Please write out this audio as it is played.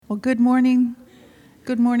Well, good morning.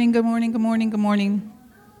 Good morning, good morning, good morning, good morning.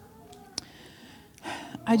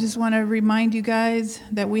 I just want to remind you guys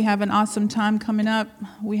that we have an awesome time coming up.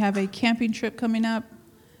 We have a camping trip coming up.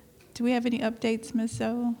 Do we have any updates, Miss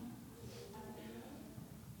O?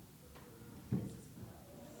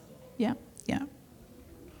 Yeah, yeah.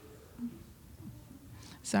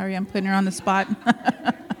 Sorry, I'm putting her on the spot.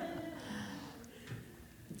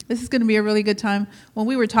 This is going to be a really good time. When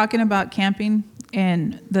we were talking about camping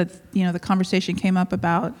and the conversation came up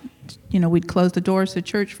about, we'd close the doors to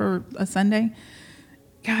church for a Sunday.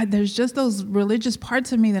 God, there's just those religious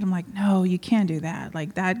parts of me that I'm like, no, you can't do that.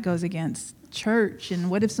 Like, that goes against church. And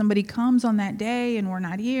what if somebody comes on that day and we're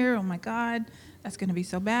not here? Oh my God, that's going to be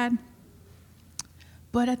so bad.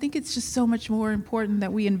 But I think it's just so much more important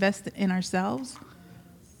that we invest in ourselves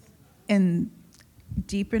and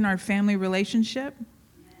deepen our family relationship.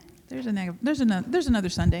 There's another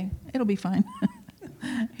Sunday. It'll be fine.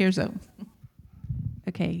 Here's Zoe.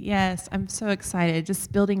 Okay, yes, I'm so excited.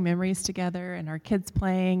 Just building memories together and our kids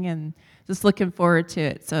playing and just looking forward to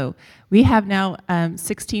it. So we have now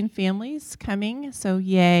 16 families coming, so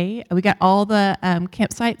yay. We got all the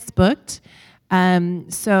campsites booked.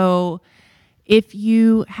 So if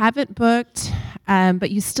you haven't booked, but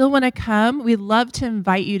you still want to come, we'd love to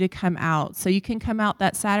invite you to come out. So you can come out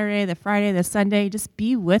that Saturday, the Friday, the Sunday, just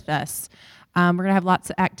be with us. We're going to have lots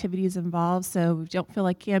of activities involved, so if you don't feel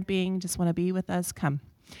like camping, just want to be with us, come.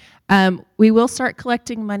 We will start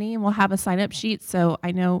collecting money, and we'll have a sign-up sheet, so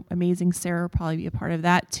I know Amazing Sarah will probably be a part of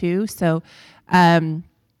that too. So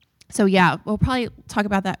yeah, we'll probably talk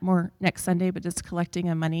about that more next Sunday, but just collecting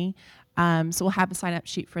the money. So we'll have a sign-up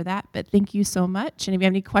sheet for that, but thank you so much, and if you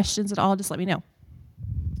have any questions at all, just let me know.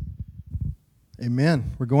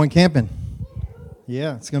 Amen. We're going camping.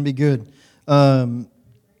 Yeah, it's going to be good.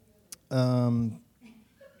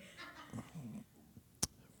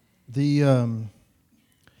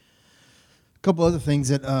 Couple other things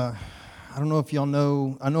that I don't know if y'all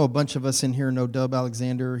know. I know a bunch of us in here know Dub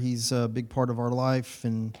Alexander. He's a big part of our life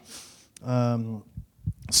and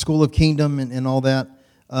School of Kingdom and all that.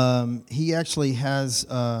 He actually has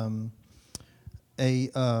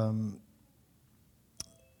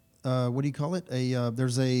what do you call it?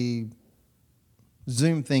 There's a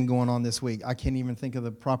Zoom thing going on this week. I can't even think of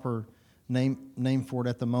the proper name for it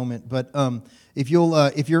at the moment. But if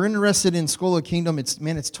you're interested in School of Kingdom, it's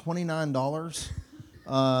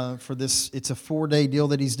 $29 for this. It's a 4-day deal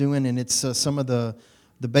that he's doing, and it's some of the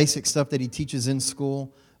basic stuff that he teaches in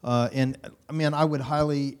school. And I mean, I would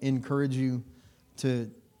highly encourage you to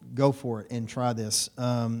go for it and try this.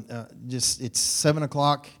 It's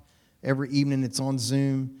 7:00 every evening. It's on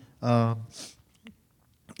Zoom.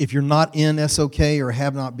 If you're not in SOK or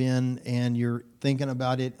have not been and you're thinking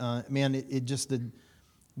about it, it just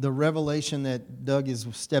the revelation that Doug has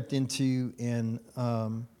stepped into and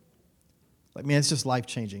it's just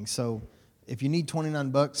life-changing. So if you need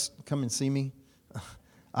 $29, come and see me.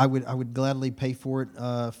 I would gladly pay for it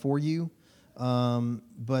for you. Sorry,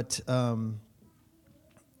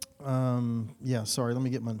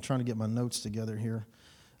 trying to get my notes together here.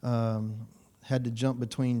 Had to jump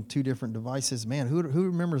between two different devices. Man, who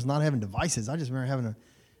remembers not having devices? I just remember having to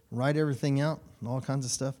write everything out and all kinds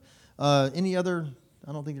of stuff. Any other?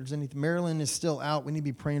 I don't think there's anything. Marilyn is still out. We need to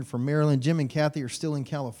be praying for Marilyn. Jim and Kathy are still in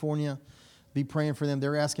California. Be praying for them.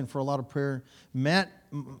 They're asking for a lot of prayer. Matt,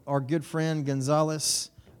 our good friend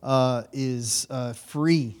Gonzalez, is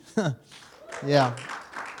free. Yeah.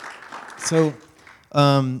 So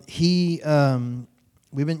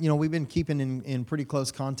we've been keeping in pretty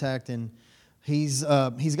close contact, and he's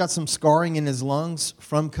got some scarring in his lungs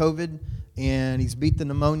from COVID, and he's beat the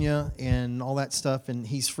pneumonia and all that stuff, and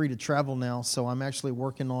he's free to travel now. So I'm actually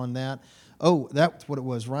working on that. Oh, that's what it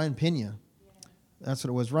was. Ryan Pena. That's what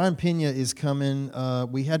it was. Ryan Pena is coming.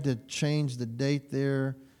 We had to change the date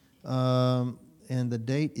there, and the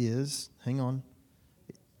date is. Hang on.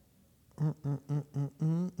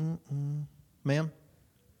 Ma'am?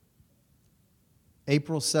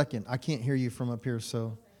 April 2nd. I can't hear you from up here,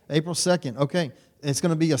 so April 2nd. Okay. It's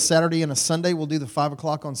going to be a Saturday and a Sunday. We'll do the 5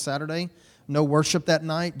 o'clock on Saturday. No worship that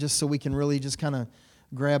night, just so we can really just kind of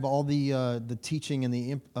grab all the teaching and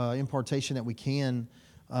the impartation that we can.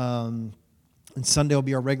 And Sunday will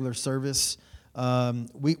be our regular service.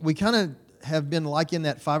 We kind of have been liking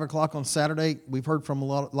that 5 o'clock on Saturday. We've heard from a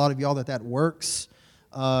lot of y'all that works.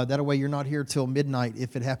 That way you're not here till midnight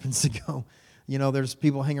if it happens to go. There's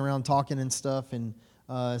people hanging around talking and stuff, and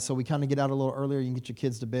so we kind of get out a little earlier. You can get your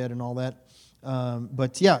kids to bed and all that.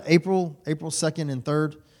 But yeah, April 2nd and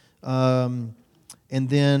 3rd. And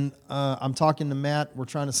then I'm talking to Matt. We're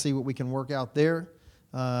trying to see what we can work out there.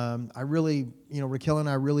 I really, Raquel and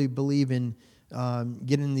I really believe in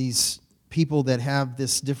getting these people that have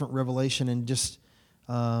this different revelation and just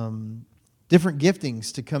different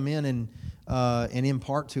giftings to come in and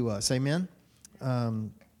impart to us. Amen?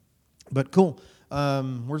 But cool.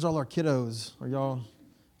 Where's all our kiddos? Are y'all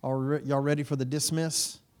ready for the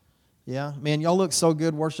dismiss? Yeah? Man, y'all look so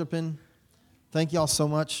good worshiping. Thank y'all so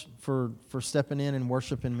much for stepping in and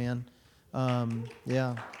worshiping, man.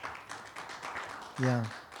 Yeah. Yeah.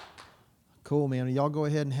 Cool, man. Y'all go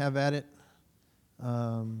ahead and have at it.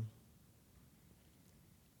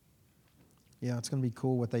 Yeah, it's going to be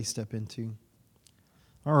cool what they step into.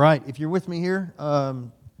 All right. If you're with me here,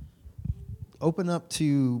 open up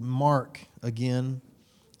to Mark again.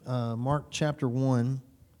 Mark chapter 1.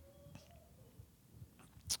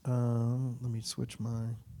 Let me switch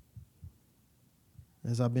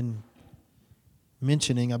as I've been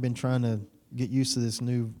mentioning, I've been trying to get used to this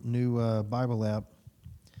new Bible app.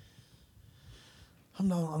 I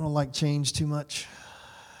don't like change too much,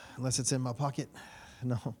 unless it's in my pocket.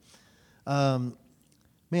 No.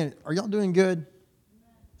 Man, are y'all doing good?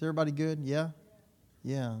 Is everybody good? Yeah?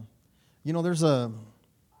 Yeah. I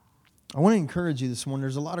want to encourage you this morning.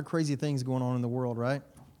 There's a lot of crazy things going on in the world, right?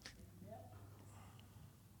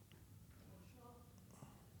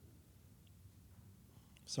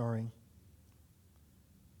 Sorry.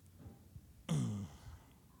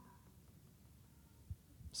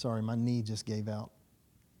 Sorry, my knee just gave out.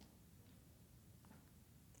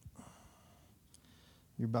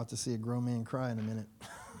 You're about to see a grown man cry in a minute.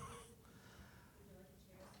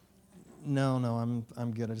 No,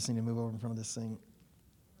 I'm good. I just need to move over in front of this thing.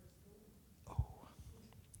 Oh,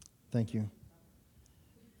 thank you.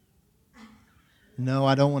 No,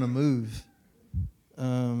 I don't want to move.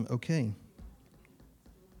 Okay.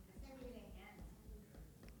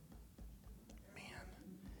 Man.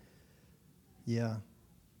 Yeah.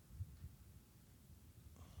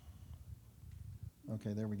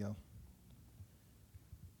 Okay, there we go.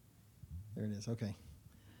 There it is. Okay.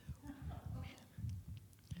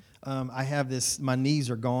 I have this, my knees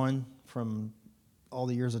are gone from all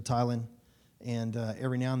the years of Thailand, and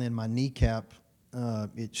every now and then my kneecap,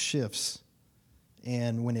 it shifts.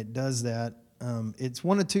 And when it does that, it's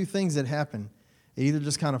one of two things that happen. It either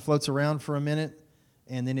just kind of floats around for a minute,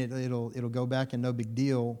 and then it'll go back and no big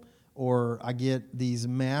deal, or I get these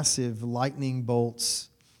massive lightning bolts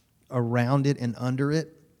around it and under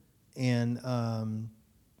it, and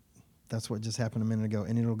that's what just happened a minute ago,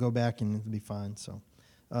 and it'll go back and it'll be fine. So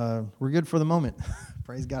we're good for the moment.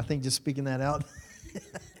 Praise God. I think just speaking that out, it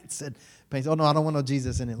said, oh no, I don't want no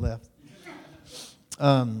Jesus, and it left.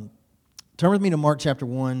 Turn with me to Mark chapter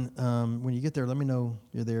 1. When you get there, let me know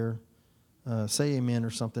you're there. Say amen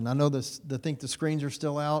or something. I know think the screens are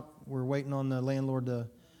still out. We're waiting on the landlord to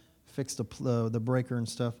fix the breaker and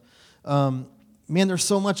stuff. Man, there's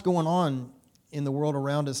so much going on in the world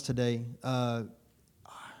around us today.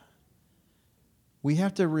 We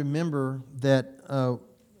have to remember that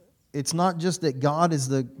it's not just that God is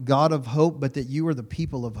the God of hope, but that you are the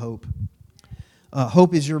people of hope.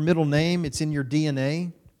 Hope is your middle name. It's in your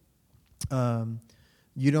DNA. That's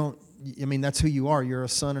who you are. You're a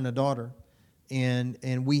son and a daughter.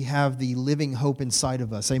 And we have the living hope inside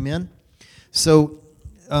of us. Amen? So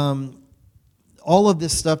all of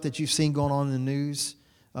this stuff that you've seen going on in the news,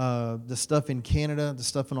 the stuff in Canada, the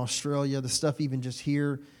stuff in Australia, the stuff even just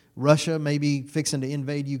here, Russia maybe fixing to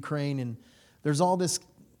invade Ukraine, and there's all this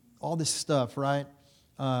stuff, right?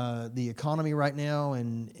 The economy right now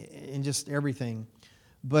and just everything.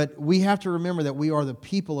 But we have to remember that we are the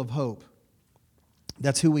people of hope.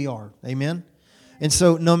 That's who we are. Amen? And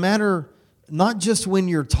so no matter, not just when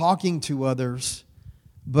you're talking to others,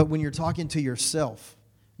 but when you're talking to yourself,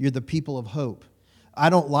 you're the people of hope. I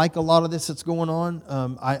don't like a lot of this that's going on.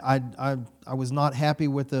 I was not happy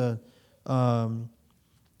with the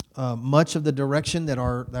much of the direction that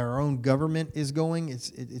our own government is going.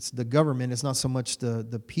 It's the government. It's not so much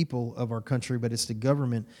the people of our country, but it's the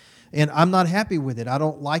government. And I'm not happy with it. I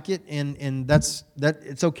don't like it, and that's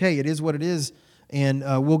it's okay. It is what it is, and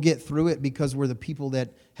we'll get through it because we're the people that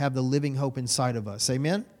have the living hope inside of us.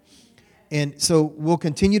 Amen? And so we'll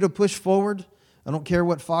continue to push forward. I don't care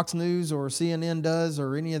what Fox News or CNN does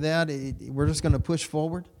or any of that. We're just going to push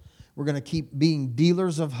forward. We're going to keep being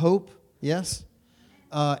dealers of hope, yes,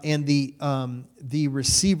 and the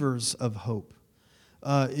receivers of hope.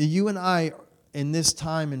 You and I, in this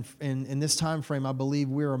time and in this time frame, I believe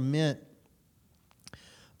we are meant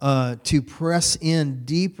to press in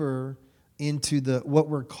deeper into what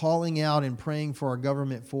we're calling out and praying for our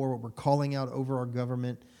government for, what we're calling out over our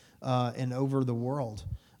government and over the world.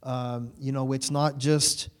 It's not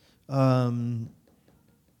just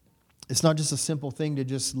it's not just a simple thing to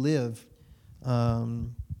just live.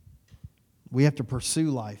 We have to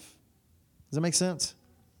pursue life. Does that make sense?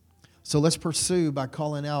 So let's pursue by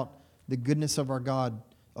calling out the goodness of our God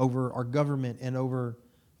over our government and over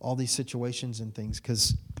all these situations and things.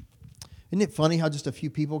 Because isn't it funny how just a few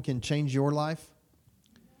people can change your life?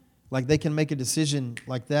 Like they can make a decision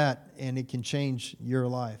like that and it can change your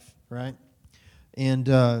life, right?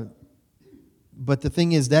 And but the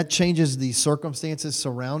thing is that changes the circumstances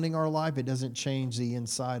surrounding our life. It doesn't change the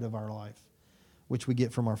inside of our life, which we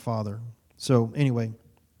get from our Father. So anyway,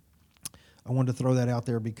 I wanted to throw that out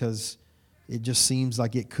there because it just seems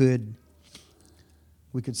like we could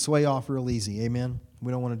sway off real easy. Amen?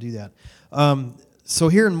 We don't want to do that. So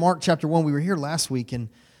here in Mark chapter 1, we were here last week, and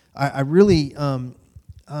I really,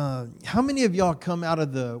 how many of y'all come out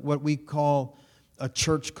of what we call a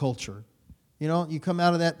church culture? You know, you come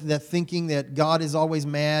out of that thinking that God is always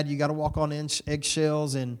mad, you got to walk on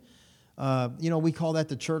eggshells, and, we call that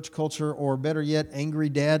the church culture, or better yet, angry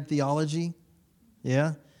dad theology.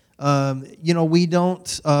 Yeah? We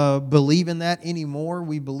don't believe in that anymore.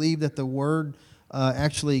 We believe that the Word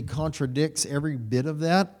actually contradicts every bit of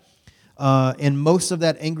that. And most of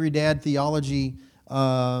that angry dad theology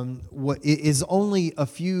is only a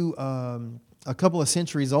couple of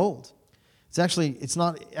centuries old. It's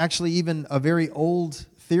not actually even a very old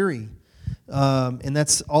theory. And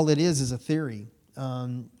that's all it is a theory.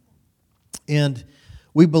 And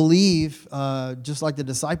we believe, just like the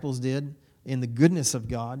disciples did, in the goodness of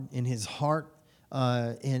God, in His heart.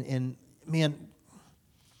 And man,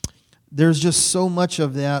 there's just so much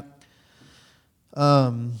of that.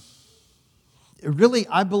 Really,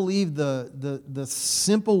 I believe the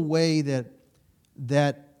simple way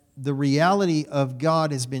that the reality of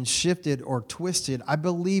God has been shifted or twisted, I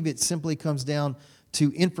believe it simply comes down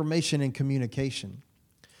to information and communication.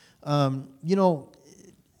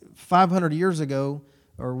 500 years ago,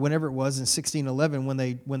 or whenever it was in 1611,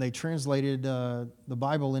 when they translated the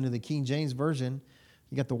Bible into the King James Version,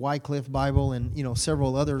 you got the Wycliffe Bible and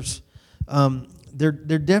several others. There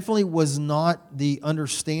definitely was not the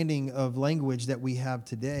understanding of language that we have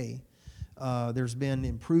today. There's been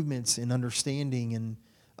improvements in understanding and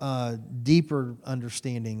deeper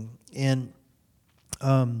understanding, and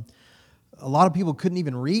a lot of people couldn't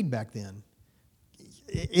even read back then.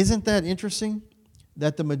 Isn't that interesting?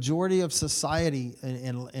 That the majority of society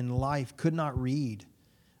and life could not read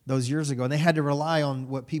those years ago, and they had to rely on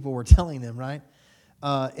what people were telling them, right?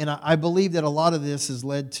 And I believe that a lot of this has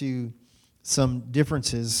led to some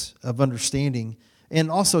differences of understanding, and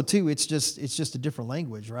also too, it's just a different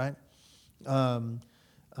language, right?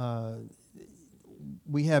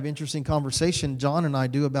 We have interesting conversation, John and I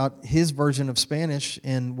do, about his version of Spanish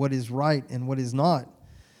and what is right and what is not,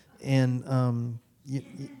 and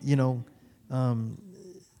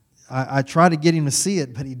I try to get him to see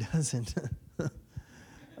it, but he doesn't.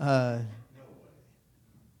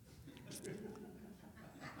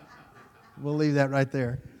 We'll leave that right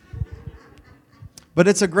there. But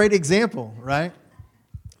it's a great example, right?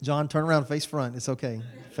 John, turn around, face front. It's okay.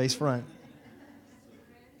 Face front.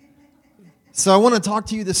 So I want to talk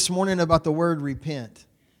to you this morning about the word repent.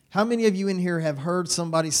 How many of you in here have heard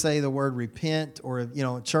somebody say the word repent, or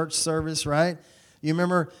a church service, right? You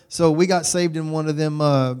remember? So we got saved in one of them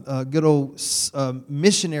good old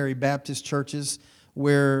missionary Baptist churches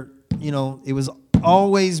where it was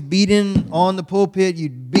always beating on the pulpit.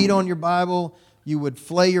 You'd beat on your Bible. You would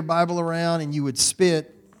flay your Bible around and you would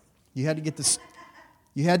spit. You had to get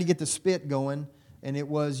the spit going, and it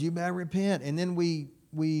was, you better repent. And then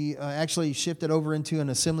we actually shifted over into an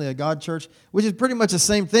Assembly of God church, which is pretty much the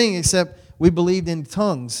same thing, except we believed in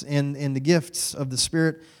tongues and the gifts of the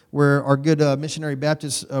Spirit, where our good missionary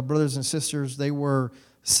Baptist brothers and sisters, they were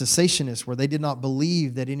cessationists, where they did not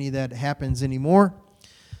believe that any of that happens anymore.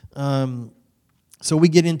 So we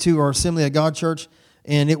get into our Assembly of God church,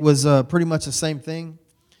 and it was pretty much the same thing.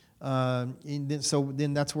 So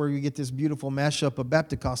then that's where you get this beautiful mashup of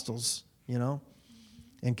Bapticostals,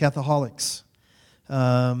 and Catholics.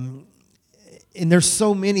 And there's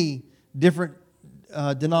so many different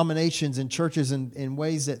denominations and churches and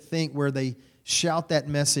ways that think where they shout that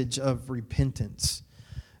message of repentance.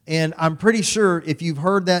 And I'm pretty sure if you've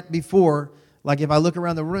heard that before, like if I look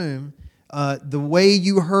around the room, the way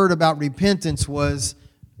you heard about repentance was,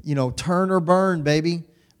 turn or burn, baby.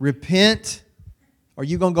 Repent, or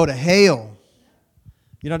you're going to go to hell.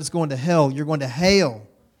 You're not just going to hell, you're going to hell.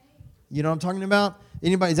 You know what I'm talking about?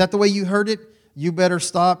 Anybody, is that the way you heard it? You better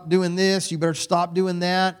stop doing this, you better stop doing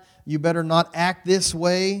that, you better not act this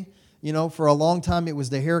way. For a long time it was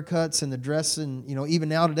the haircuts and the dress, and even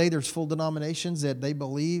now today there's full denominations that they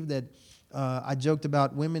believe that I joked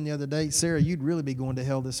about women the other day. Sarah, you'd really be going to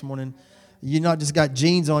hell this morning. You not just got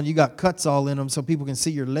jeans on, you got cuts all in them so people can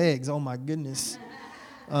see your legs. Oh my goodness.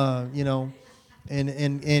 You know,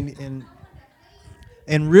 and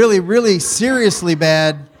really, really seriously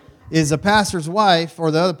bad is a pastor's wife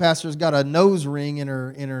or the other pastor's got a nose ring in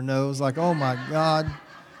her nose. Like, oh my God.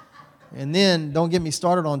 And then don't get me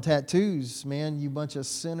started on tattoos, man. You bunch of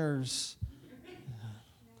sinners.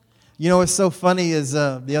 You know what's so funny is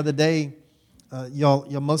the other day, y'all,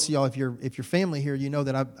 most of y'all, if you're family here, you know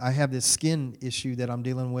that I have this skin issue that I'm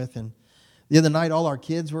dealing with. And the other night, all our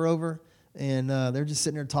kids were over, and they're just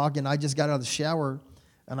sitting there talking. I just got out of the shower,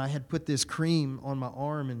 and I had put this cream on my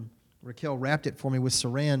arm, and Raquel wrapped it for me with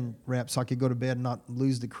saran wrap so I could go to bed and not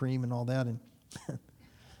lose the cream and all that. And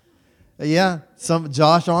yeah,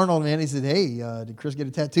 Josh Arnold, man, he said, hey, did Chris get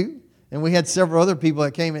a tattoo? And we had several other people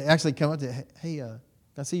that came and actually come up to, hey, can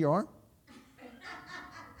I see your arm?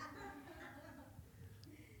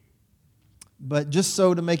 But just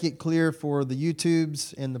so to make it clear for the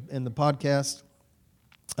YouTubes and the podcast,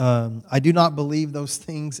 I do not believe those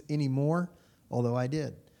things anymore, although I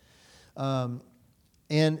did. And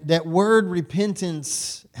that word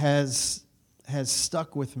repentance has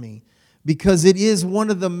stuck with me because it is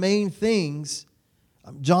one of the main things.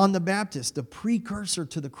 John the Baptist, the precursor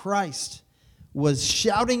to the Christ, was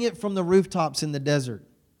shouting it from the rooftops in the desert,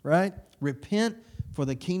 right? Repent, for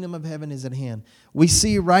the kingdom of heaven is at hand. We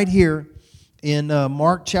see right here in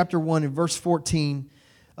Mark chapter 1 and verse 14.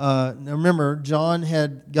 Now remember, John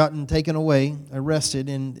had gotten taken away, arrested,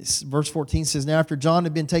 and verse 14 says, now after John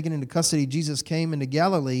had been taken into custody, Jesus came into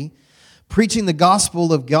Galilee, preaching the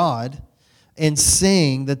gospel of God and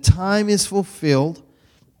saying, the time is fulfilled,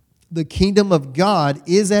 the kingdom of God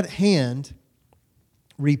is at hand,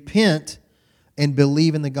 repent and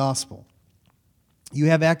believe in the gospel. You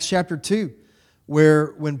have Acts chapter 2, where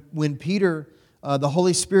when Peter, the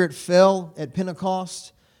Holy Spirit fell at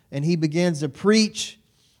Pentecost, and he begins to preach,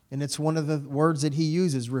 and it's one of the words that he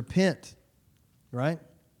uses, repent, right?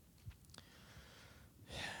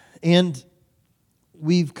 And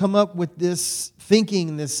we've come up with this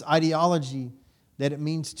thinking, this ideology, that it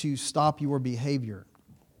means to stop your behavior,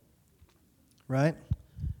 right?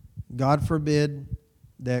 God forbid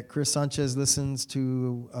that Chris Sanchez listens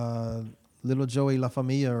to Little Joey La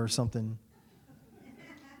Familia or something.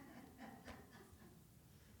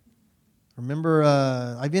 Remember,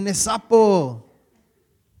 Ahí viene Sapo,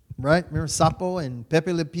 right? Remember Sapo and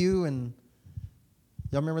Pepe Le Pew and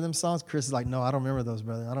y'all remember them songs? Chris is like, no, I don't remember those,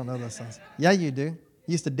 brother. I don't know those songs. Yeah, you do. You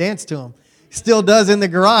used to dance to them. Still does in the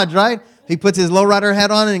garage, right? He puts his lowrider hat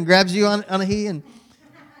on and grabs you on a he and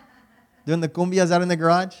doing the cumbias out in the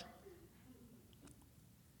garage.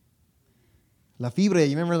 La Fibre,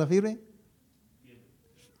 you remember La Fibre?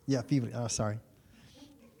 Yeah, Fibre. Oh, sorry.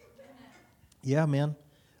 Yeah, man.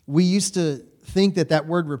 We used to think that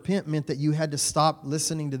word repent meant that you had to stop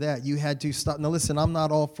listening to that. You had to stop. Now, listen, I'm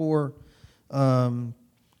not all for,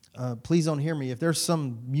 please don't hear me. If there's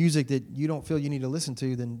some music that you don't feel you need to listen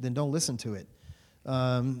to, then don't listen to it.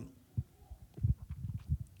 The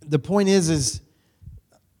point is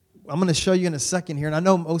I'm going to show you in a second here, and I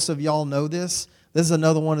know most of y'all know this. This is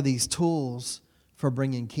another one of these tools for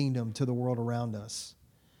bringing kingdom to the world around us.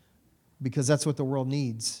 Because that's what the world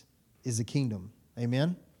needs, is the kingdom.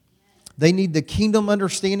 Amen? They need the kingdom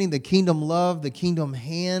understanding, the kingdom love, the kingdom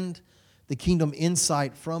hand, the kingdom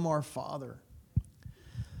insight from our Father.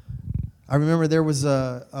 I remember there was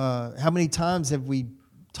how many times have we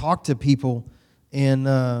talked to people, and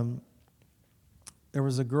there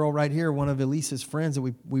was a girl right here, one of Elise's friends that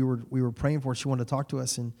we were praying for. She wanted to talk to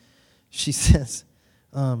us, and she says,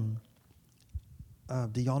 do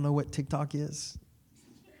y'all know what TikTok is?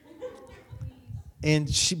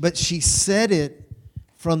 But she said it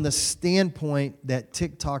from the standpoint that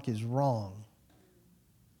TikTok is wrong.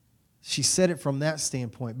 She said it from that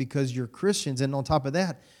standpoint because you're Christians, and on top of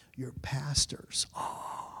that, you're pastors.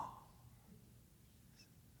 Oh.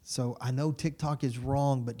 So I know TikTok is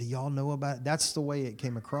wrong, but do y'all know about it? That's the way it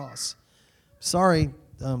came across. Sorry,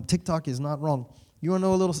 TikTok is not wrong. You want to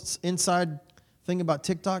know a little inside thing about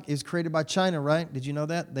TikTok? It's created by China, right? Did you know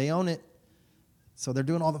that? They own it. So they're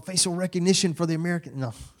doing all the facial recognition for the American.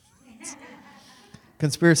 No.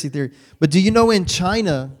 Conspiracy theory. But do you know in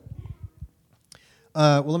China,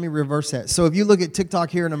 well, let me reverse that. So if you look at TikTok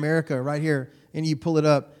here in America, right here, and you pull it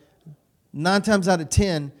up, 9 times out of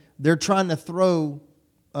 10, they're trying to throw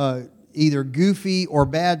either goofy or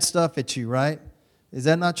bad stuff at you, right? Is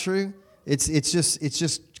that not true? It's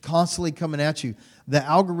just constantly coming at you. The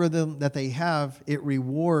algorithm that they have, it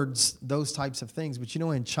rewards those types of things. But you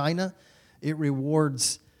know, in China, it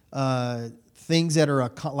rewards things that are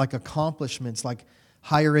like accomplishments, like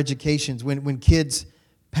higher educations, when kids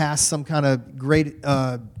pass some kind of great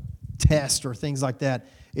test or things like that.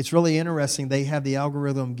 It's really interesting. They have the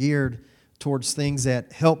algorithm geared towards things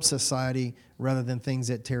that help society rather than things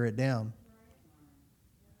that tear it down.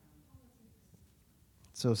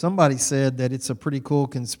 So somebody said that it's a pretty cool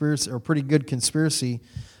conspiracy, or pretty good conspiracy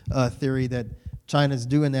theory, that China's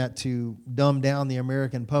doing that to dumb down the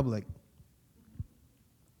American public.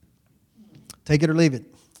 Take it or leave it.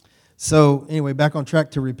 So anyway, back on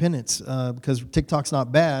track to repentance, because TikTok's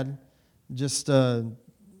not bad. Just don't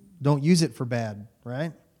use it for bad,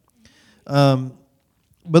 right?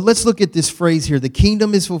 But let's look at this phrase here.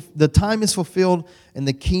 The time is fulfilled and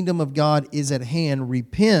the kingdom of God is at hand.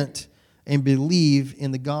 Repent and believe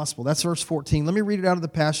in the gospel. That's verse 14. Let me read it out of the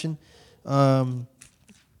Passion.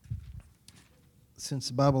 Since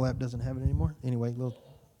the Bible app doesn't have it anymore. Anyway, little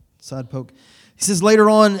side poke. He says, later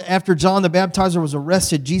on, after John the Baptizer was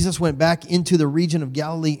arrested, Jesus went back into the region of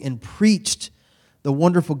Galilee and preached the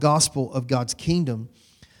wonderful gospel of God's kingdom.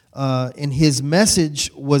 And his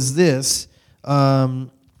message was this,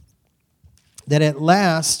 that at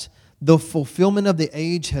last the fulfillment of the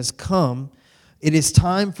age has come. It is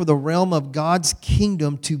time for the realm of God's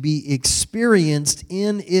kingdom to be experienced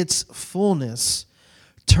in its fullness.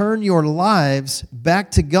 Turn your lives back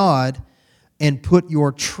to God and put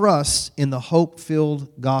your trust in the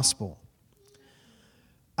hope-filled gospel.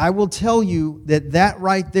 I will tell you that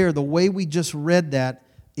right there, the way we just read that,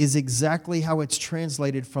 is exactly how it's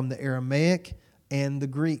translated from the Aramaic and the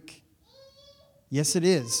Greek. Yes, it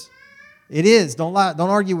is. It is. Don't lie. Don't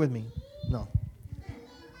argue with me. No.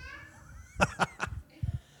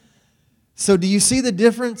 So do you see the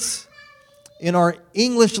difference in our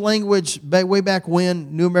English language way back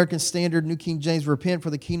when, New American Standard, New King James, repent for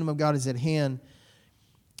the kingdom of God is at hand?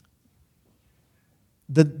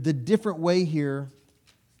 The different way here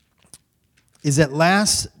is at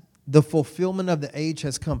last the fulfillment of the age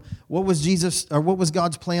has come. What was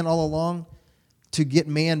God's plan all along? To get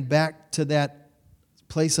man back to that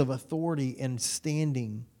place of authority and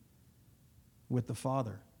standing with the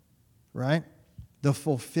Father, right? The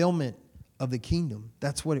fulfillment of the kingdom.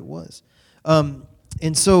 That's what it was.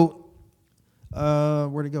 And so,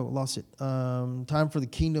 where'd it go? Lost it. Time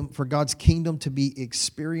for God's kingdom to be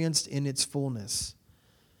experienced in its fullness.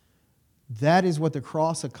 That is what the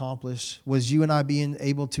cross accomplished, was you and I being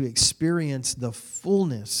able to experience the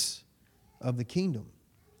fullness of the kingdom.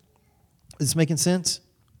 Is this making sense?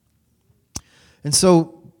 And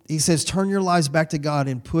so he says, turn your lives back to God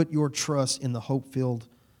and put your trust in the hope-filled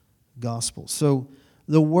gospel. So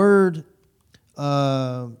the word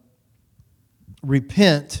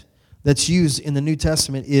repent that's used in the New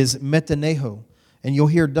Testament is metaneho. And you'll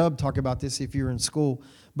hear Dub talk about this if you're in school.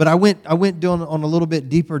 But I went doing on a little bit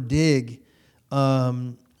deeper dig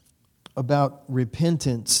about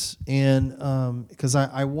repentance, and because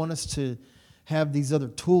I want us to have these other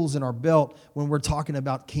tools in our belt when we're talking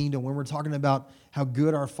about kingdom, when we're talking about how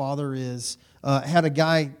good our Father is. I had a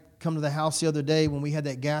guy come to the house the other day when we had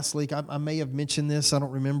that gas leak. I may have mentioned this, I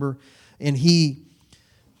don't remember. And he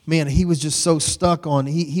was just so stuck on,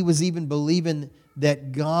 he was even believing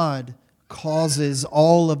that God causes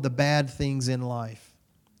all of the bad things in life.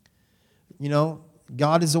 You know,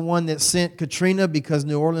 God is the one that sent Katrina because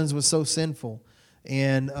New Orleans was so sinful.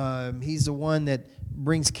 And he's the one that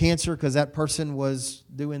brings cancer because that person was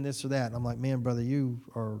doing this or that. And I'm like, man, brother, you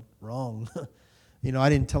are wrong. You know, I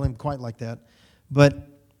didn't tell him quite like that. But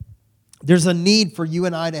there's a need for you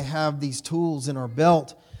and I to have these tools in our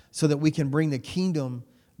belt so that we can bring the kingdom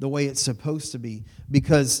the way it's supposed to be.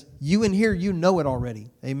 Because you in here, you know it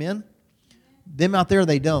already. Amen? Them out there,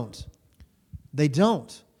 they don't. They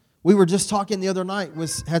don't. We were just talking the other night,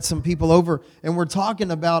 had some people over, and we're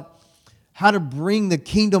talking about how to bring the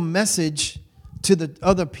kingdom message to the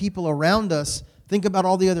other people around us. Think about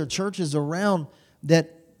all the other churches around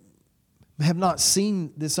that have not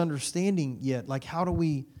seen this understanding yet. Like, how do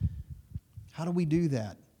we do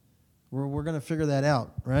that? We're going to figure that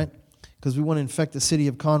out, right? Because we want to infect the city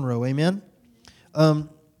of Conroe. Amen?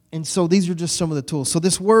 And so these are just some of the tools. So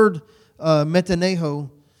this word,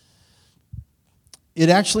 metaneho, it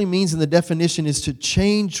actually means in the definition is to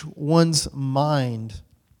change one's mind.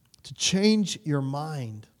 To change your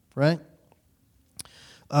mind, right?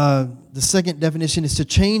 The second definition is to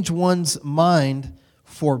change one's mind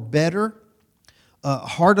for better,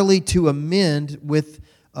 heartily to amend with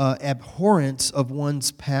abhorrence of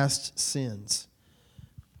one's past sins.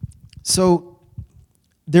 So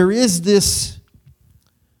there is this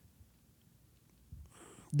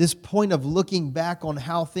point of looking back on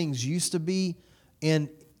how things used to be, and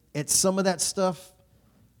at some of that stuff,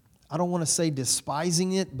 I don't want to say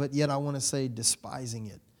despising it, but yet I want to say despising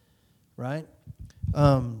it, right?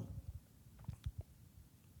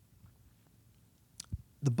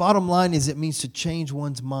 The bottom line is it means to change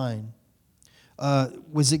one's mind.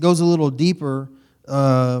 As it goes a little deeper,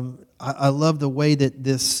 I love the way that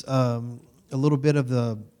this a little bit of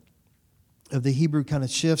the Hebrew kind of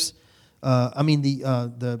shifts.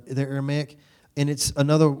 The Aramaic, and it's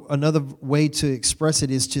another way to express it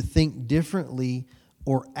is to think differently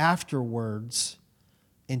or afterwards,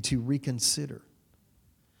 and to reconsider.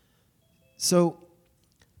 So,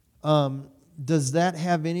 does that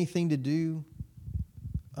have anything to do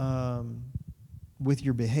with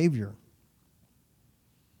your behavior?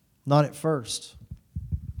 Not at first.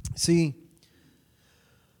 See,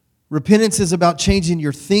 repentance is about changing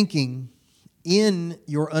your thinking in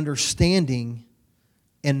your understanding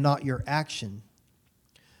and not your action.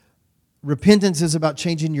 Repentance is about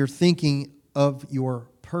changing your thinking of your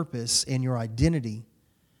purpose and your identity,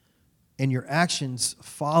 and your actions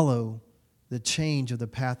follow the change of the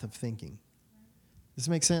path of thinking. Does this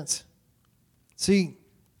make sense? See,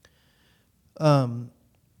 I've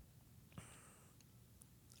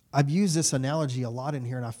used this analogy a lot in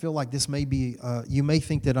here, and I feel like this may be, you may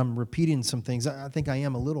think that I'm repeating some things. I think I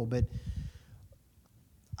am a little, but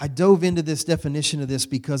I dove into this definition of this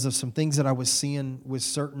because of some things that I was seeing with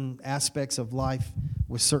certain aspects of life,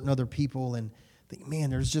 with certain other people, and think, man,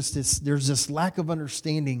 there's this lack of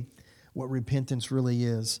understanding what repentance really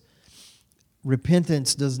is.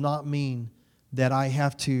 Repentance does not mean that I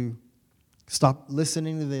have to stop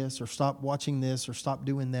listening to this or stop watching this or stop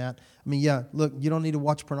doing that. I mean, yeah, look, you don't need to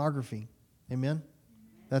watch pornography. Amen?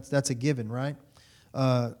 That's a given, right?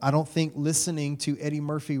 I don't think listening to Eddie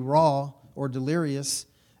Murphy Raw or Delirious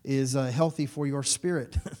is healthy for your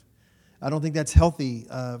spirit. I don't think that's healthy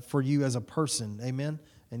for you as a person. Amen?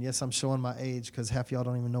 And yes, I'm showing my age because half of y'all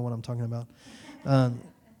don't even know what I'm talking about.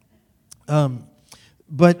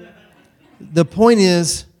 But the point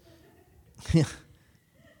is,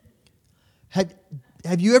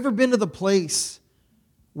 have you ever been to the place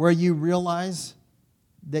where you realize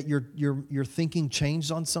that your thinking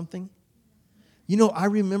changed on something? You know, I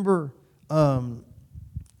remember,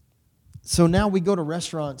 so now we go to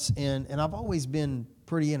restaurants, and I've always been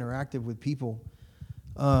pretty interactive with people.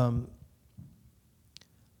 But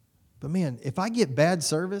man, if I get bad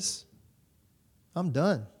service, I'm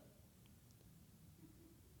done.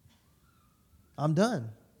 I'm done.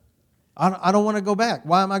 I don't want to go back.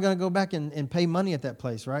 Why am I going to go back and pay money at that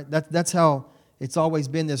place, right? That's how it's always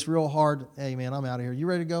been, this real hard, hey, man, I'm out of here. You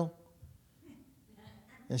ready to go?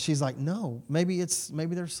 And she's like, no, maybe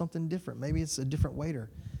there's something different. Maybe it's a different waiter.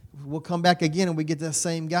 We'll come back again and we get that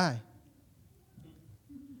same guy.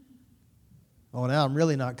 Oh, now I'm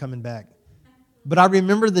really not coming back. But I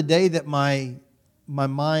remember the day that my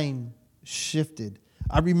mind shifted.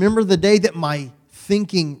 I remember the day that my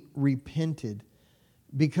thinking repented,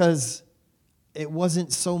 because it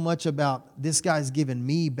wasn't so much about this guy's giving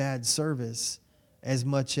me bad service as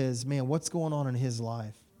much as, man, what's going on in his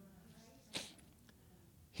life?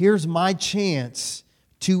 Here's my chance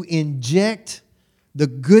to inject the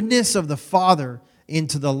goodness of the Father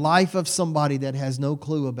into the life of somebody that has no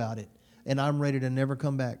clue about it, and I'm ready to never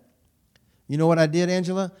come back. You know what I did,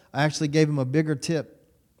 Angela? I actually gave him a bigger tip,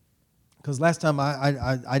 because last time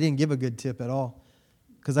I didn't give a good tip at all,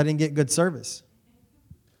 because I didn't get good service.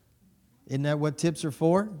 Isn't that what tips are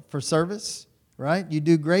for? For service, right? You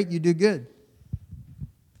do great, you do good.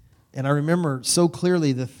 And I remember so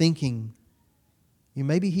clearly the thinking,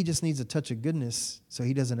 maybe he just needs a touch of goodness so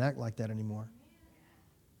he doesn't act like that anymore.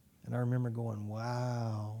 And I remember going,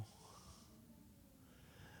 wow,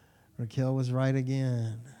 Raquel was right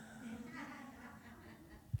again.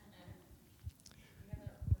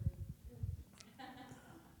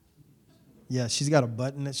 Yeah, she's got a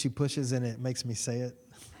button that she pushes and it makes me say it.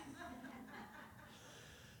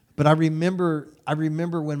 But I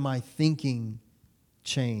remember when my thinking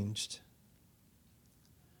changed.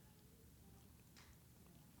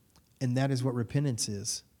 And that is what repentance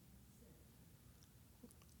is.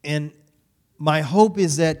 And my hope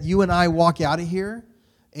is that you and I walk out of here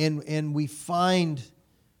and we find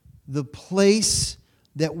the place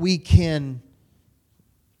that we can,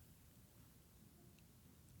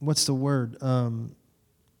 what's the word?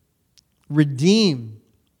 Redeem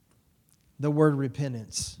the word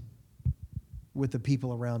repentance with the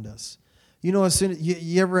people around us. You know, as soon as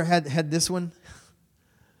you ever had this one?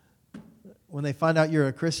 When they find out you're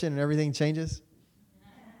a Christian and everything changes?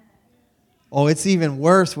 Oh, it's even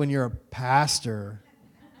worse when you're a pastor.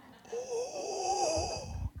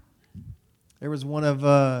 There was one of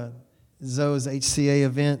Zoe's HCA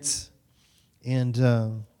events, and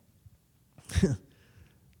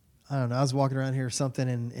I don't know, I was walking around here or something,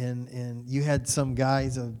 and you had some guy,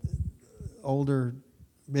 he's a older,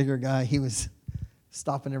 bigger guy. He was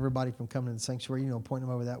stopping everybody from coming to the sanctuary, pointing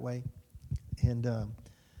them over that way. And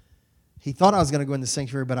he thought I was going to go in the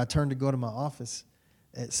sanctuary, but I turned to go to my office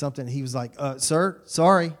at something. He was like, sir,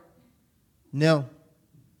 sorry. No.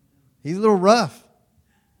 He's a little rough.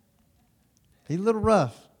 He's a little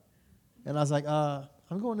rough. And I was like,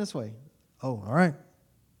 I'm going this way. Oh, all right.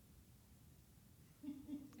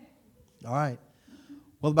 All right.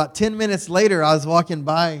 Well, about 10 minutes later, I was walking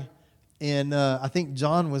by, and I think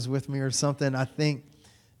John was with me or something, I think.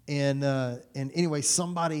 And anyway,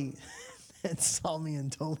 somebody had saw me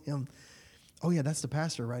and told him, oh, yeah, that's the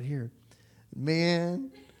pastor right here.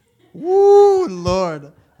 Man, woo,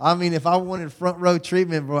 Lord. I mean, if I wanted front row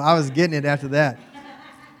treatment, bro, I was getting it after that.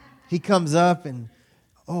 He comes up and,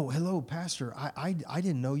 oh, hello, pastor. I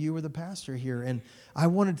didn't know you were the pastor here, and I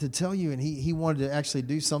wanted to tell you. And he wanted to actually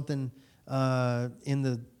do something in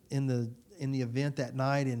the event that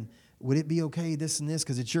night, and would it be okay, this and this,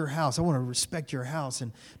 because it's your house. I want to respect your house.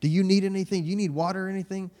 And do you need anything? Do you need water or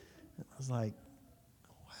anything? I was like,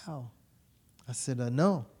 wow. I said,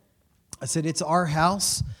 no. I said, it's our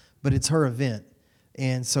house, but it's her event.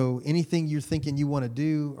 And so anything you're thinking you want to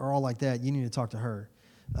do or all like that, you need to talk to her.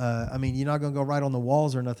 I mean, you're not going to go right on the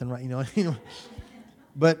walls or nothing, right? You know.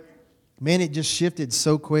 But, man, it just shifted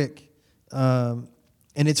so quick. And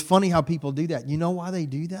it's funny how people do that. You know why they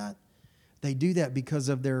do that? They do that because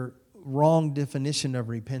of their wrong definition of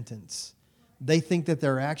repentance. They think that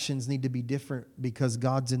their actions need to be different because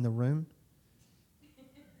God's in the room.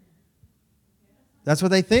 That's what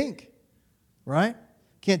they think, right?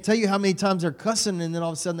 Can't tell you how many times they're cussing, and then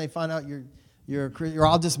all of a sudden they find out you're a Christian. Or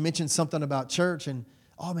I'll just mention something about church, and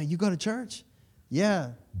oh man, you go to church?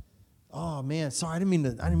 Yeah. Oh man, sorry, I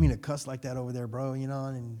didn't mean to cuss like that over there, bro. And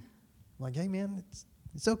I'm like, hey man,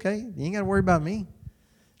 it's okay. You ain't got to worry about me.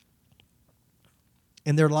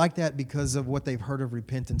 And they're like that because of what they've heard of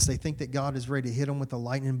repentance. They think that God is ready to hit them with a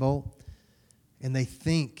lightning bolt, and they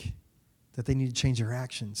think that they need to change their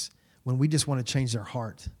actions when we just want to change their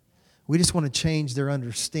heart. We just want to change their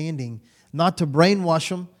understanding, not to brainwash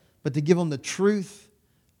them, but to give them the truth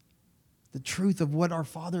of what our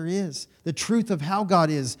Father is, the truth of how God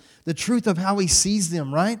is, the truth of how He sees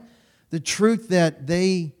them, right? The truth that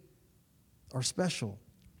they are special,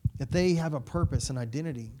 that they have a purpose and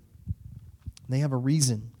identity. They have a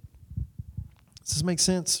reason. Does this make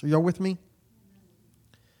sense? Are y'all with me?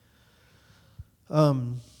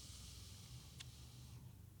 To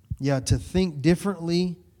think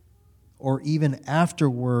differently or even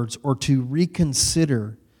afterwards, or to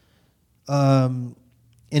reconsider. And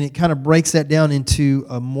it kind of breaks that down into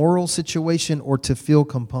a moral situation or to feel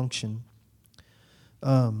compunction.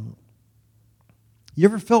 You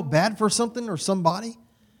ever felt bad for something or somebody?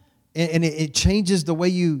 And it changes the way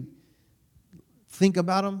you think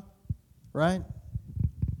about them, right?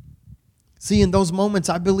 See, in those moments,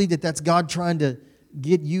 I believe that that's God trying to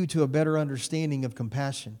get you to a better understanding of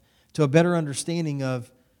compassion, to a better understanding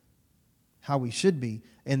of how we should be.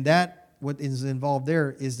 And that, what is involved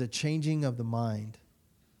there, is the changing of the mind,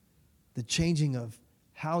 the changing of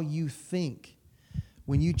how you think.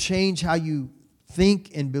 When you change how you think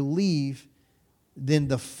and believe, then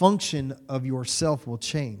the function of yourself will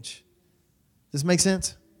change. Does this make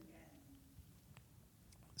sense?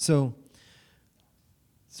 So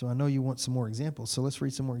I know you want some more examples, so let's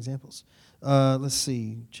read some more examples. Let's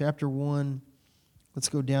see, chapter 1. Let's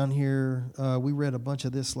go down here. We read a bunch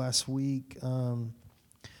of this last week.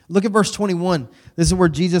 Look at verse 21. This is where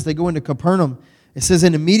Jesus, they go into Capernaum. It says,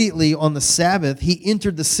 and immediately on the Sabbath, He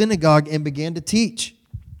entered the synagogue and began to teach.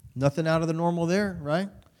 Nothing out of the normal there, right?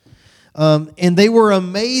 And they were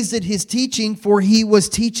amazed at His teaching, for He was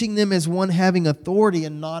teaching them as one having authority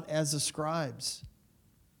and not as the scribes.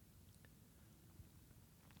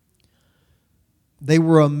 They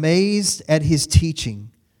were amazed at His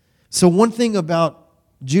teaching. So one thing about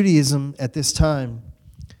Judaism at this time,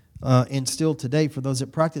 and still today for those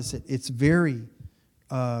that practice it, it's very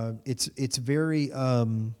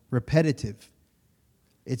repetitive.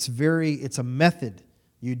 It's a method.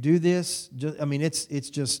 You do this. It's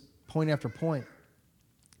just point after point.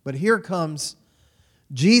 But here comes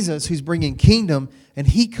Jesus, who's bringing kingdom, and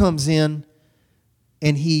He comes in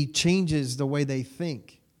and He changes the way they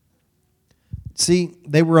think. See,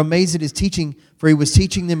 they were amazed at His teaching, for He was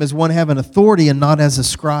teaching them as one having authority and not as the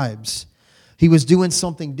scribes. He was doing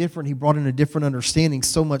something different. He brought in a different understanding,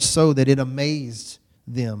 so much so that it amazed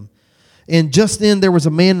them. And just then there was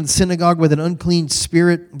a man in the synagogue with an unclean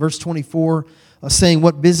spirit, verse 24, saying,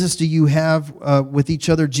 "What business do you have with each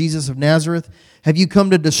other, Jesus of Nazareth? Have you come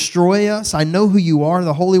to destroy us? I know who you are,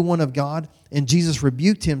 the Holy One of God." And Jesus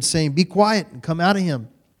rebuked him, saying, "Be quiet and come out of him."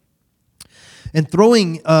 And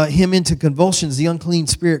throwing him into convulsions, the unclean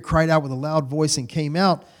spirit cried out with a loud voice and came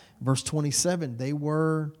out. Verse 27, they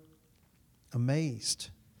were amazed.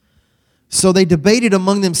 So they debated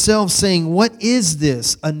among themselves, saying, "What is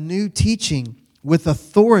this? A new teaching with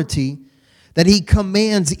authority, that he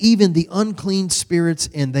commands even the unclean spirits,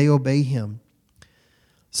 and they obey him."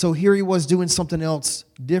 So here he was doing something else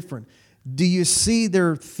different. Do you see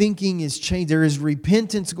their thinking is changed? There is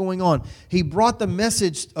repentance going on. He brought the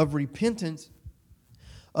message of repentance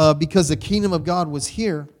because the kingdom of God was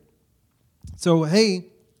here. So, hey,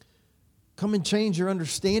 come and change your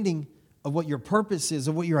understanding of what your purpose is,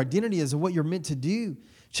 of what your identity is, of what you're meant to do.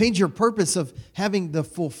 Change your purpose of having the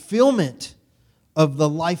fulfillment of the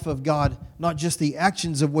life of God, not just the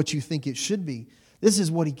actions of what you think it should be. This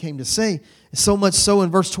is what he came to say. So much so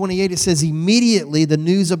in verse 28 it says, immediately the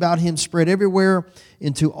news about him spread everywhere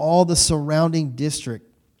into all the surrounding district.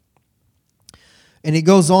 And it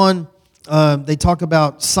goes on, they talk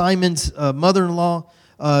about Simon's mother-in-law.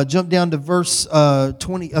 Jump down to verse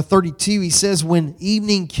 32. He says, when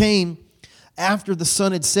evening came, after the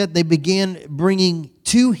sun had set, they began bringing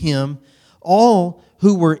to him all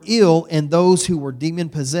who were ill and those who were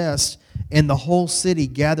demon-possessed, and the whole city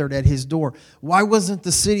gathered at his door. Why wasn't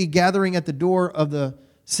the city gathering at the door of the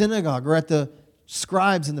synagogue or at the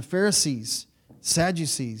scribes and the Pharisees,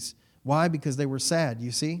 Sadducees? Why? Because they were sad,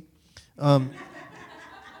 you see?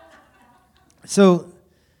 So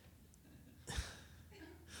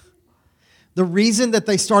the reason that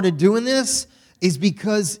they started doing this is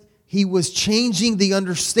because he was changing the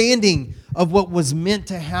understanding of what was meant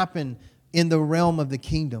to happen in the realm of the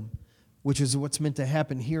kingdom, which is what's meant to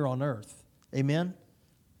happen here on earth. Amen?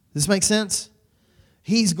 Does this make sense?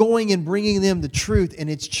 He's going and bringing them the truth, and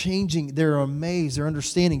it's changing. They're amazed. They're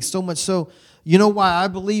understanding so much so. You know why I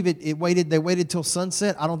believe they waited till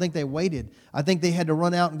sunset? I don't think they waited. I think they had to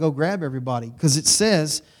run out and go grab everybody, because it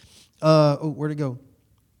says, where'd it go?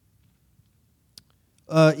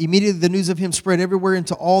 Immediately the news of him spread everywhere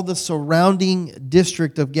into all the surrounding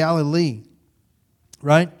district of Galilee.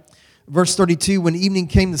 Right? Verse 32, when evening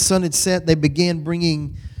came, the sun had set, they began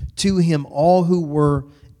bringing to him all who were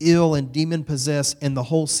ill and demon-possessed, and the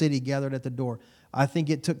whole city gathered at the door. I think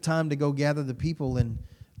it took time to go gather the people, and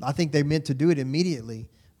I think they meant to do it immediately.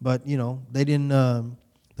 But, you know, they didn't,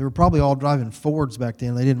 they were probably all driving Fords back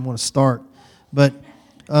then. They didn't want to start. But,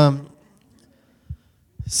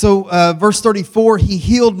 verse 34, he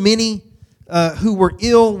healed many who were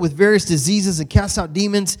ill with various diseases and cast out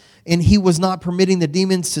demons, and he was not permitting the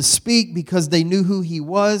demons to speak because they knew who he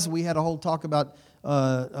was. We had a whole talk about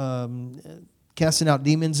casting out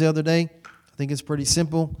demons the other day. I think it's pretty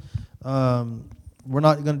simple. We're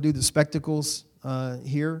not going to do the spectacles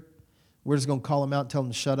here. We're just going to call them out, tell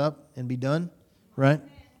them to shut up and be done, right?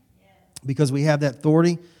 Because we have that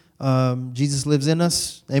authority. Jesus lives in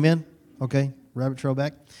us. Amen? Okay, rabbit trail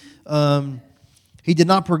back. He did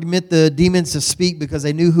not permit the demons to speak because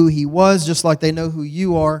they knew who he was, just like they know who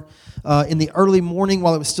you are. In the early morning,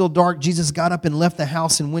 while it was still dark, Jesus got up and left the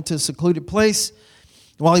house and went to a secluded place.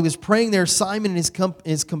 While he was praying there, Simon and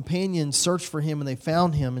his companions searched for him, and they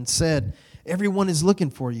found him and said, "Everyone is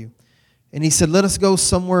looking for you." And he said, "Let us go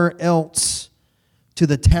somewhere else to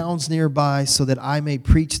the towns nearby so that I may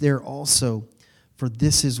preach there also, for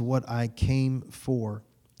this is what I came for."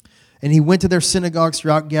 And he went to their synagogues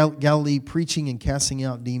throughout Galilee, preaching and casting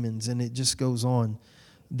out demons. And it just goes on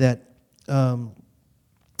that, jump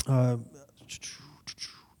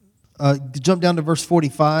down to verse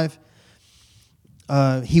 45.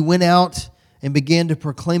 He went out and began to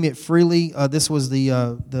proclaim it freely. This was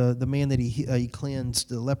the man that he cleansed,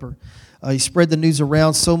 the leper. He spread the news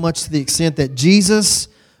around so much to the extent that Jesus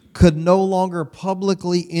could no longer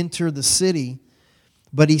publicly enter the city,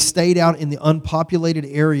 but he stayed out in the unpopulated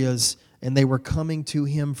areas, and they were coming to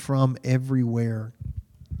him from everywhere.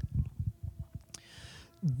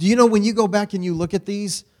 Do you know when you go back and you look at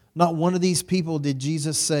these, not one of these people did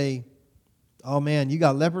Jesus say, "Oh man, you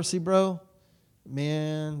got leprosy, bro?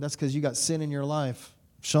 Man, that's because you got sin in your life.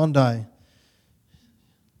 Shondai."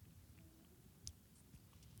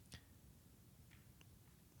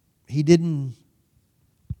 He didn't.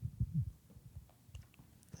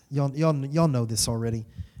 Y'all know this already.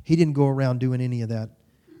 He didn't go around doing any of that.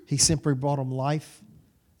 He simply brought them life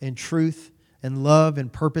and truth and love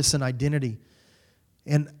and purpose and identity.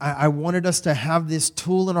 And I wanted us to have this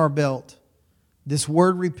tool in our belt, this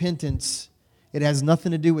word repentance. It has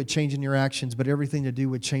nothing to do with changing your actions, but everything to do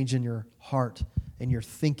with changing your heart and your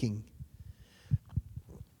thinking.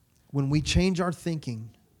 when we change our thinking,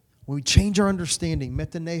 when we change our understanding,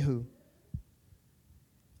 metanehu,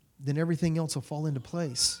 then everything else will fall into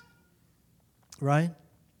place. Right?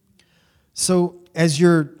 So as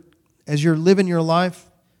you're living your life,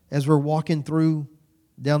 as we're walking through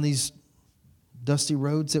down these dusty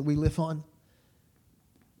roads that we live on,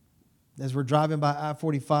 as we're driving by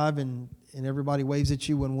I-45 and everybody waves at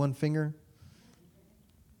you with one finger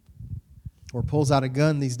or pulls out a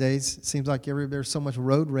gun these days. It seems like there's so much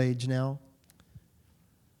road rage now.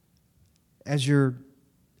 As you're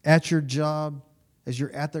at your job, as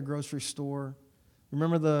you're at the grocery store.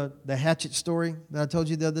 Remember the hatchet story that I told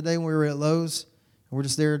you the other day when we were at Lowe's? And we're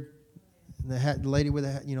just there, the lady with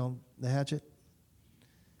the hatchet.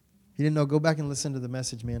 If you didn't know, go back and listen to the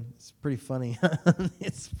message, man. It's pretty funny.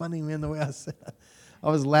 It's funny, man, the way I said it. I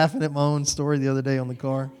was laughing at my own story the other day on the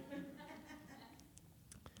car.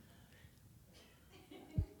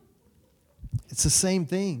 It's the same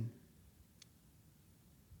thing.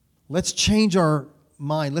 Let's change our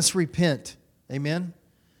mind. Let's repent. Amen?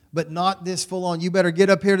 But not this full on. You better get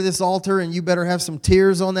up here to this altar and you better have some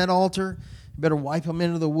tears on that altar. You better wipe them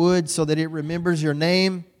into the wood so that it remembers your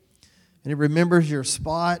name and it remembers your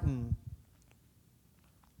spot. And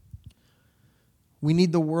we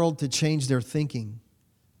need the world to change their thinking.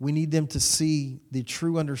 We need them to see the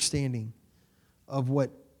true understanding of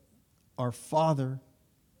what our Father,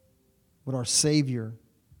 what our Savior,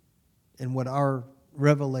 and what our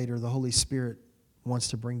Revelator, the Holy Spirit, wants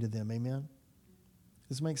to bring to them. Amen?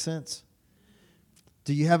 Does this make sense?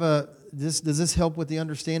 Do you have does this help with the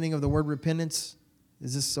understanding of the word repentance?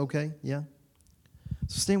 Is this okay? Yeah?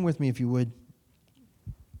 So stand with me if you would.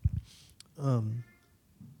 And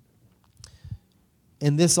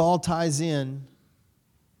this all ties in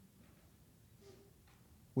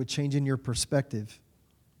with changing your perspective.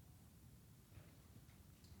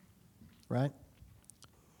 Right?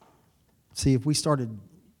 See, if we started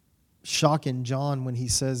shocking John when he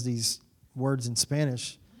says these words in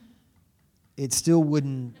Spanish, he still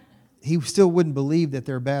wouldn't believe that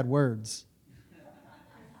they're bad words.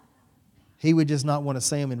 He would just not want to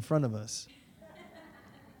say them in front of us.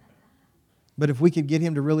 But if we could get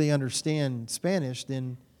him to really understand Spanish,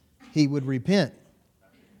 then he would repent.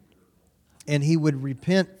 And he would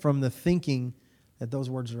repent from the thinking that those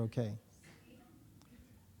words are okay.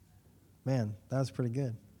 Man, that was pretty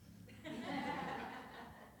good.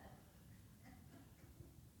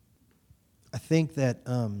 I think that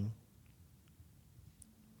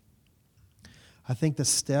the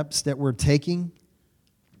steps that we're taking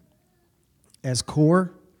as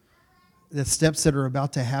core, the steps that are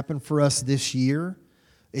about to happen for us this year,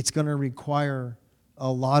 it's going to require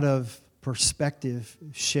a lot of perspective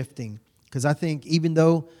shifting. Because I think even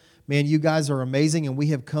though, man, you guys are amazing and we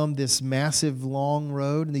have come this massive long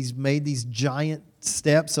road and made these giant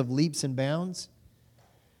steps of leaps and bounds,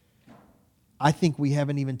 I think we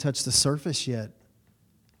haven't even touched the surface yet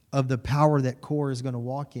of the power that core is going to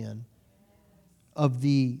walk in, of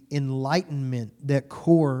the enlightenment that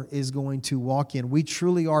core is going to walk in. We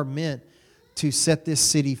truly are meant to set this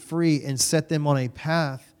city free and set them on a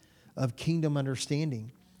path of kingdom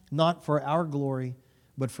understanding, not for our glory,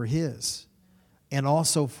 but for His, and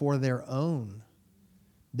also for their own.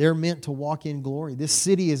 They're meant to walk in glory. This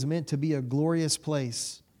city is meant to be a glorious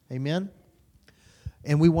place. Amen?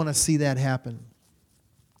 And we want to see that happen.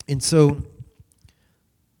 And so,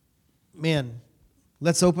 man,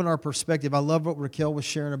 let's open our perspective. I love what Raquel was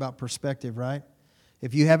sharing about perspective, right?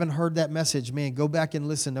 If you haven't heard that message, man, go back and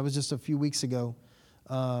listen. That was just a few weeks ago.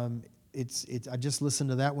 I just listened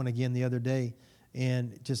to that one again the other day.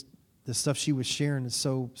 And just the stuff she was sharing is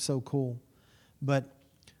so cool. But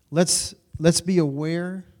let's be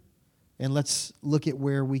aware and let's look at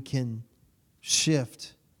where we can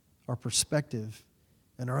shift our perspective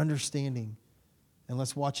and our understanding, and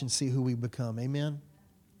let's watch and see who we become. Amen?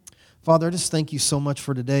 Father, I just thank you so much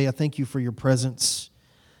for today. I thank you for your presence.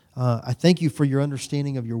 I thank you for your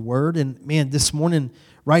understanding of your word. And man, this morning,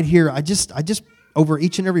 right here, I just over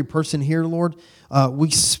each and every person here, Lord,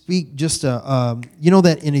 we speak just,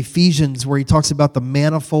 that in Ephesians where he talks about the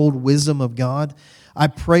manifold wisdom of God. I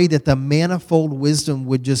pray that the manifold wisdom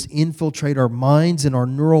would just infiltrate our minds and our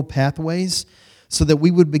neural pathways so that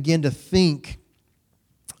we would begin to think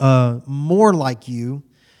more like you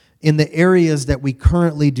in the areas that we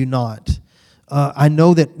currently do not. I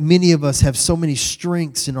know that many of us have so many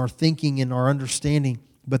strengths in our thinking and our understanding,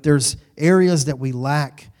 but there's areas that we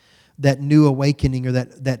lack that new awakening or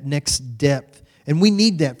that next depth. And we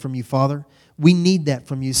need that from you, Father. We need that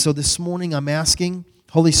from you. So this morning I'm asking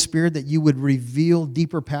Holy Spirit, that you would reveal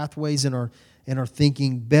deeper pathways in our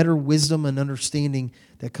thinking, better wisdom and understanding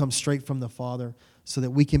that comes straight from the Father, so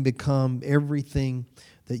that we can become everything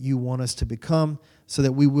that you want us to become, so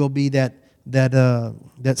that we will be that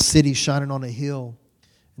city shining on a hill,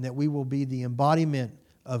 and that we will be the embodiment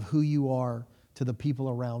of who you are to the people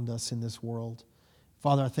around us in this world.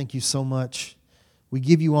 Father, I thank you so much. We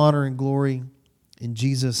give you honor and glory in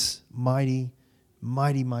Jesus' mighty,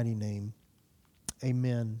 mighty, mighty name.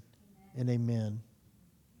 Amen and amen.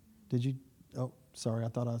 Did you? Oh, sorry. I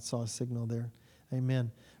thought I saw a signal there.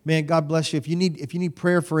 Amen. Man, God bless you. If you need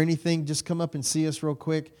prayer for anything, just come up and see us real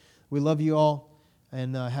quick. We love you all,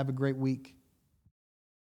 and have a great week.